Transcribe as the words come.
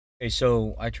Hey,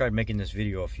 so I tried making this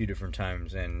video a few different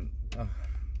times, and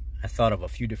I thought of a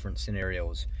few different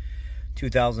scenarios.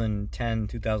 2010,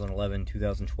 2011,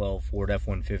 2012 Ford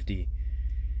F-150.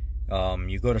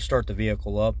 You go to start the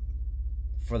vehicle up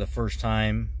for the first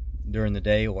time during the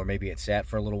day, or maybe it sat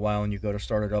for a little while, and you go to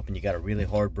start it up and you got a really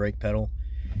hard brake pedal,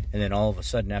 and then all of a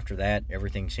sudden after that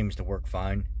everything seems to work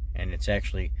fine, and it's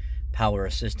actually power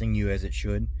assisting you as it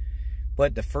should.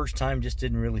 But the first time just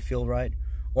didn't really feel right.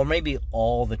 Or maybe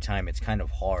all the time it's kind of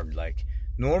hard. Like,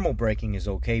 normal braking is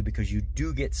okay because you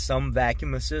do get some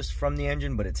vacuum assist from the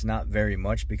engine, but it's not very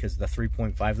much because the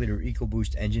 3.5 liter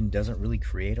Ecoboost engine doesn't really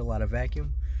create a lot of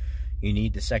vacuum. You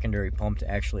need the secondary pump to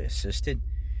actually assist it.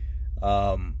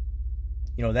 You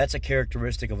know, that's a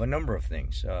characteristic of a number of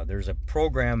things. There's a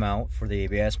program out for the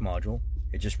ABS module.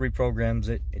 It just reprograms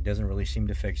it. It doesn't really seem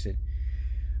to fix it.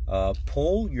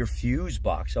 Pull your fuse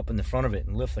box up in the front of it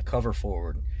and lift the cover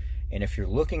forward. And if you're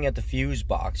looking at the fuse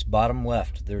box, bottom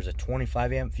left, there's a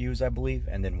 25 amp fuse, I believe,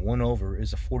 and then one over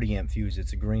is a 40 amp fuse.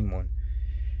 It's a green one.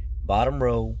 Bottom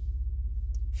row,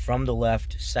 from the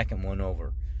left, second one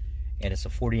over. And it's a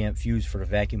 40 amp fuse for the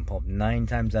vacuum pump. 9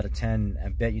 times out of 10, I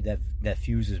bet you that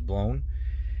fuse is blown.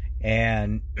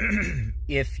 And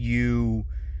if you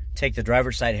take the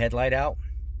driver's side headlight out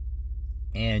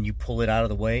and you pull it out of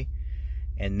the way,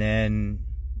 and then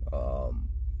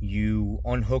you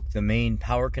unhook the main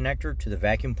power connector to the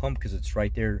vacuum pump, because it's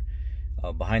right there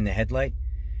behind the headlight,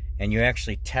 and you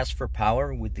actually test for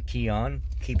power with the key on,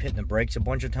 keep hitting the brakes a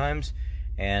bunch of times,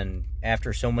 and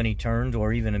after so many turns,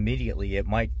 or even immediately, it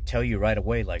might tell you right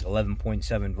away, like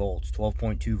 11.7 volts,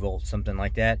 12.2 volts, something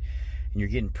like that, and you're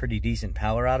getting pretty decent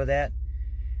power out of that.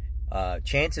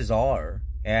 Chances are,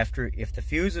 if the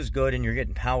fuse is good and you're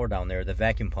getting power down there, the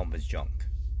vacuum pump is junk,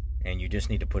 and you just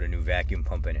need to put a new vacuum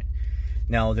pump in it.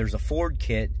 Now, there's a Ford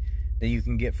kit that you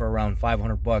can get for around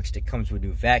 500 bucks. It comes with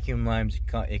new vacuum lines,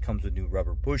 it comes with new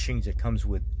rubber bushings, it comes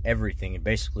with everything, and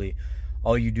basically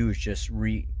all you do is just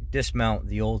dismount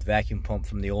the old vacuum pump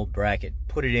from the old bracket,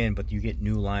 put it in, but you get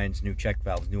new lines, new check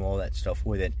valves, new all that stuff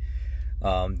with it.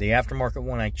 The aftermarket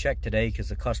one I checked today because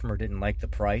the customer didn't like the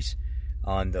price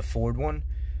on the Ford one.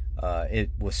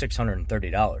 It was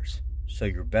 $630. So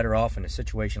you're better off in a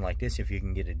situation like this if you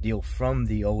can get a deal from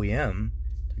the OEM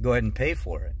to go ahead and pay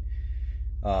for it.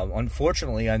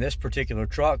 Unfortunately, on this particular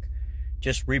truck,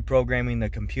 just reprogramming the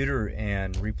computer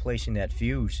and replacing that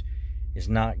fuse is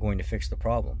not going to fix the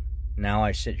problem. Now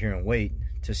I sit here and wait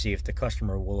to see if the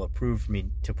customer will approve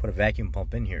me to put a vacuum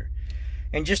pump in here.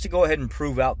 And just to go ahead and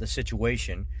prove out the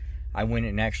situation, I went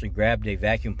and actually grabbed a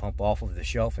vacuum pump off of the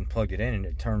shelf and plugged it in, and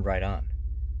it turned right on.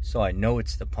 So I know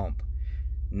it's the pump.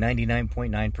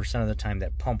 99.9% of the time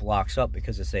that pump locks up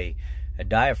because it's a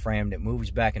diaphragm that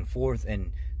moves back and forth,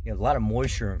 and a lot of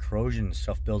moisture and corrosion and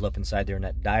stuff build up inside there, and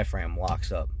that diaphragm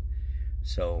locks up.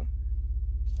 So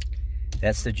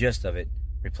that's the gist of it.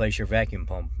 Replace your vacuum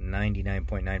pump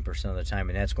 99.9% of the time,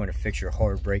 and that's going to fix your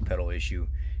hard brake pedal issue,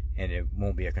 and it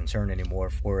won't be a concern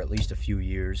anymore for at least a few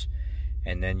years.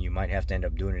 And then you might have to end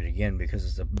up doing it again because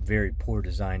it's a very poor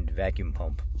designed vacuum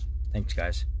pump. Thanks,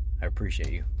 guys. I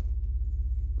appreciate you.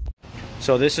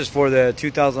 So this is for the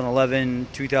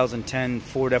 2011-2010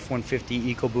 Ford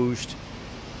F-150 Ecoboost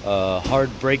hard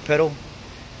brake pedal.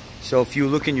 So if you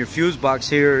look in your fuse box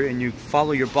here and you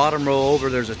follow your bottom row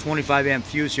over, there's a 25 amp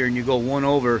fuse here, and you go one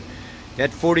over.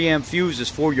 That 40 amp fuse is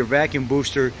for your vacuum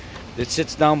booster that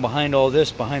sits down behind all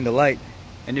this, behind the light.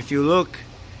 And if you look,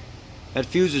 that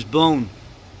fuse is blown.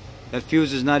 That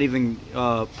fuse is not even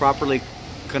properly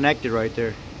connected right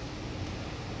there.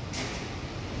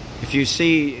 If you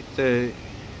see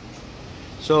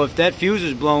so if that fuse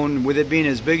is blown, with it being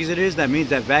as big as it is, that means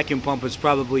that vacuum pump is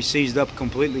probably seized up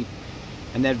completely,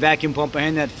 and that vacuum pump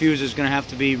behind that fuse is going to have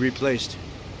to be replaced.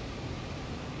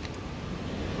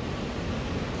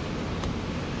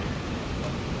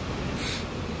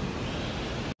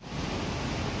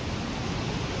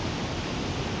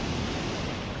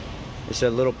 It's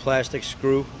that little plastic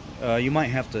screw. You might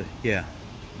have to,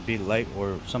 be light,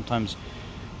 or sometimes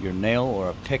your nail or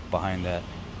a pick behind that.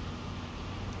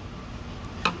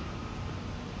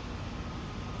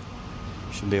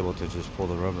 You should be able to just pull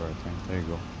the rubber, I think. There you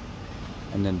go.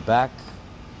 And then back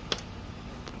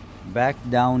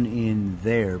down in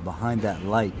there behind that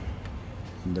light,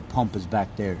 and the pump is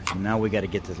back there. So now we got to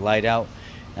get the light out,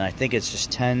 and I think it's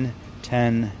just 10,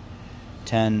 10,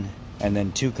 10, and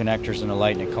then 2 connectors in the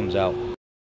light, and it comes out.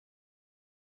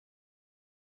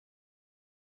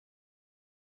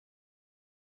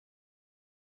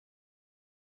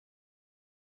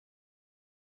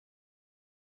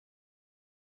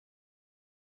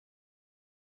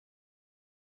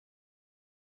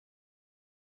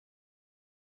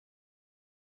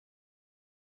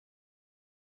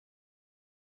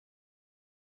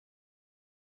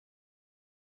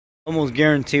 Almost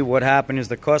guarantee what happened is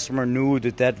the customer knew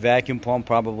that that vacuum pump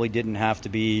probably didn't have to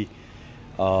be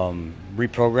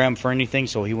reprogrammed for anything,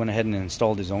 so he went ahead and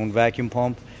installed his own vacuum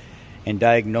pump and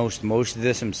diagnosed most of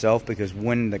this himself, because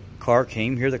when the car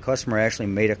came here, the customer actually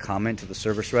made a comment to the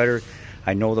service writer,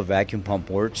 "I know the vacuum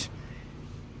pump works,"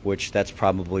 which that's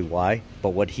probably why. But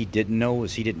what he didn't know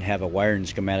is he didn't have a wiring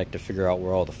schematic to figure out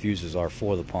where all the fuses are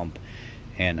for the pump.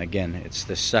 And again, it's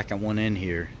the second one in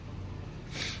here.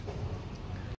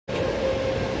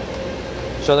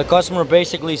 So the customer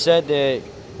basically said that,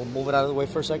 we'll move it out of the way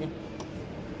for a second.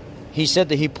 He said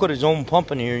that he put his own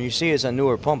pump in here. You see it's a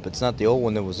newer pump. It's not the old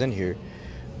one that was in here.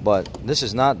 But this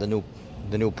is not the new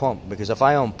pump, because if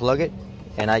I unplug it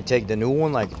and I take the new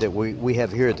one like that we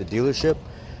have here at the dealership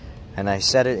and I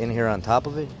set it in here on top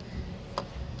of it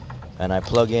and I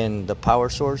plug in the power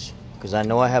source, because I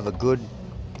know I got a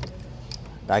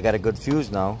good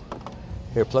fuse now.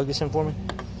 Here, plug this in for me.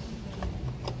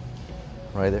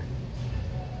 Right there.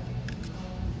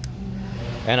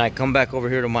 And I come back over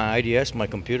here to my IDS, my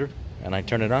computer, and I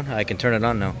turn it on. I can turn it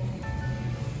on now.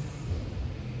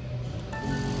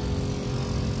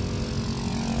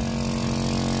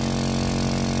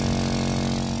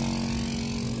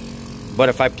 But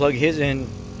if I plug his in,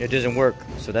 it doesn't work.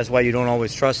 So that's why you don't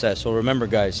always trust that. So remember,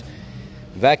 guys,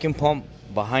 vacuum pump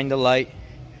behind the light,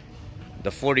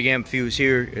 the 40 amp fuse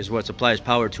here is what supplies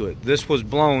power to it. This was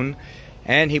blown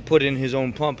and he put in his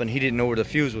own pump and he didn't know where the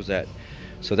fuse was at.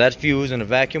 So that fuse and a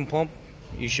vacuum pump,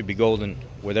 you should be golden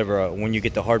whatever when you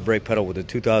get the hard brake pedal with the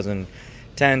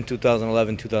 2010,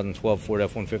 2011, 2012 Ford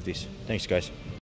F-150s. Thanks, guys.